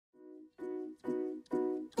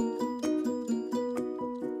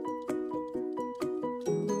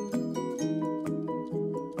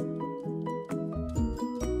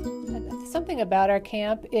something about our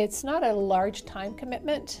camp. It's not a large time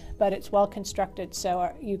commitment, but it's well constructed,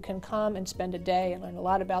 so you can come and spend a day and learn a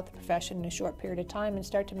lot about the profession in a short period of time and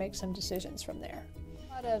start to make some decisions from there.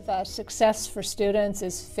 A lot of success for students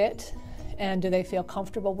is fit, and do they feel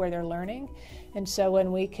comfortable where they're learning? And so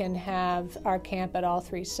when we can have our camp at all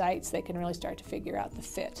 3 sites, they can really start to figure out the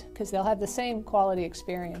fit, because they'll have the same quality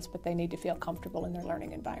experience, but they need to feel comfortable in their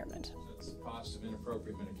learning environment. It's the cost of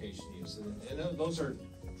inappropriate medication use, and those are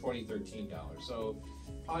 $13, so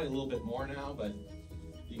probably a little bit more now, but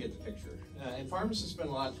you get the picture. And pharmacists spend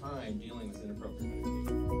a lot of time dealing with inappropriate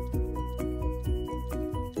medication.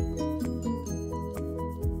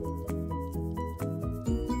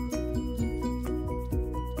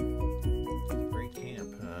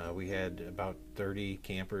 Had about 30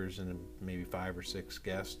 campers and maybe 5 or 6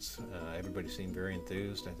 guests. Everybody seemed very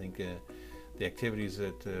enthused. I think the activities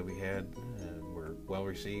that we had were well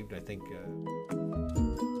received. I think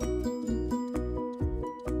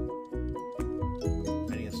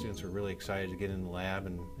many of the students were really excited to get in the lab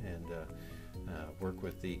and work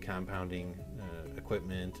with the compounding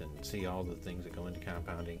equipment and see all the things that go into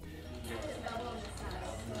compounding.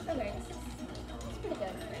 Okay, that's pretty good.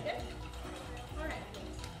 Right there. All right.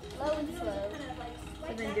 Low and slow.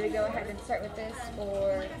 And then do we go ahead and start with this,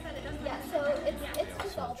 or yeah? So it's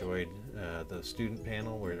just all. Enjoyed the student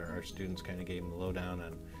panel where our students kind of gave them the lowdown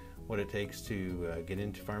on what it takes to get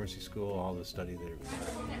into pharmacy school, all the study that.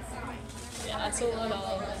 Yeah, it's a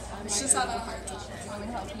little. It's just not a hard job. I would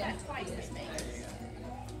help you.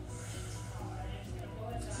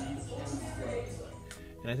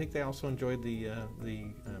 And I think they also enjoyed the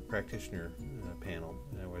practitioner panel,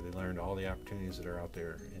 where they learned all the opportunities that are out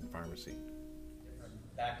there in pharmacy. Different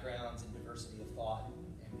backgrounds and diversity of thought,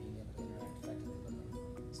 and being able to interact effectively with them,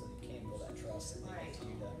 so that you can build that trust and they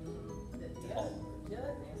continue to help. Good,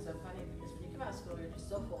 man. So funny because when you come out of school, you're just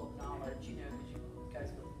so full of knowledge, you know, because you guys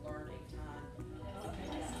will learn a ton.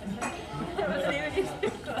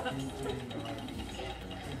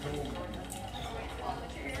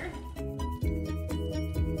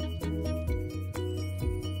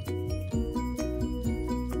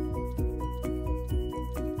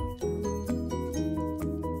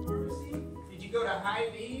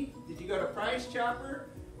 Hy-Vee? Did you go to Price Chopper?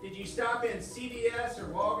 Did you stop in CVS or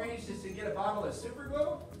Walgreens just to get a bottle of Super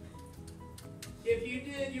Glue? If you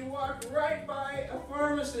did, you walked right by a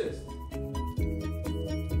pharmacist.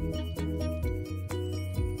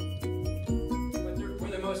 But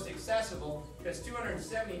we're the most accessible because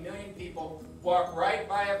 270 million people walk right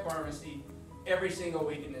by a pharmacy every single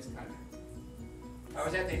week in this country. I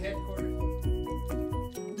was at the headquarters.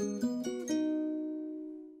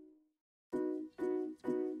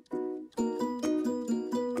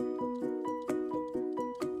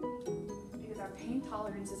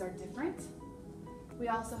 Tolerances are different. We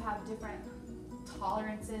also have different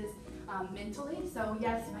tolerances mentally. So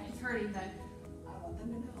yes, when it's hurting, then I want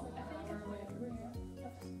them to know.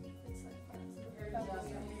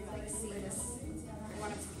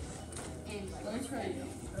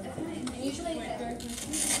 And usually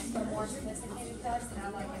the more sophisticated cuts that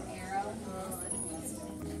have like an arrow.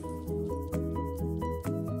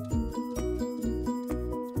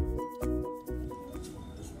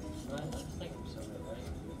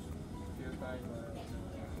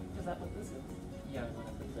 Is that what this is? Yeah, I'm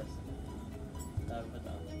gonna put this. Put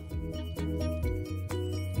that.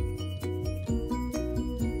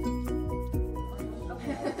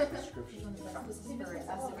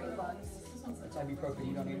 It's ibuprofen.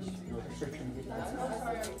 You don't need your prescription to get that.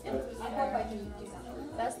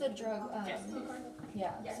 That's the drug.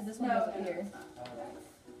 Yeah. So this one goes up here.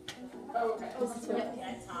 Oh, okay. At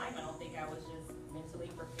that time, I don't think I was just mentally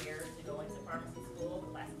prepared to go into pharmacy school.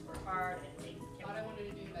 The classes were hard, and it Thought I wanted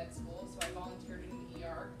to do med school, so I volunteered in the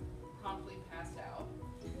ER. Promptly passed out.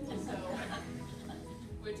 So,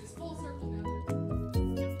 which is full circle now.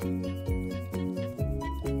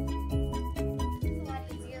 It's a lot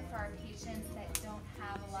easier for our patients that don't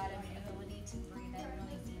have a lot of ability to breathe in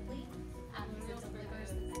really deeply because it delivers.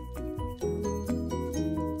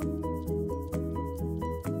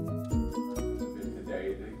 Today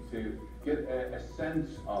to get a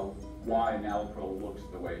sense of why Naltril looks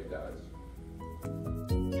the way it does.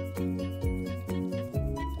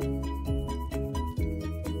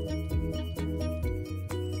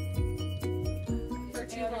 For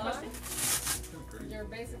too long, you're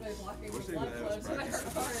basically blocking the blood flow to the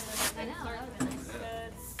heart. I know, that would be nice.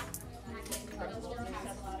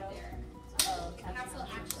 Capsule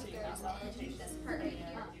actually goes in this part right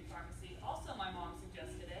here. Also, my mom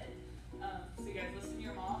suggested it. So you guys listen to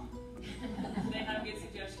your mom. They have good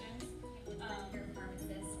suggestions. You're a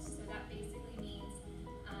pharmacist, so that basically means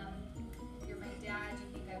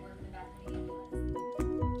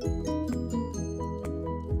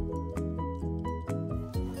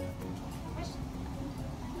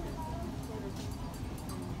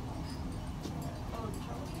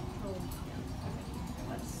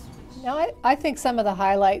Now, I think some of the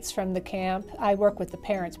highlights from the camp, I work with the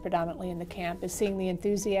parents predominantly in the camp, is seeing the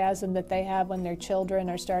enthusiasm that they have when their children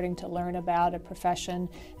are starting to learn about a profession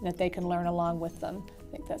and that they can learn along with them.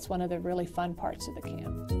 I think that's one of the really fun parts of the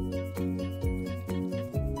camp.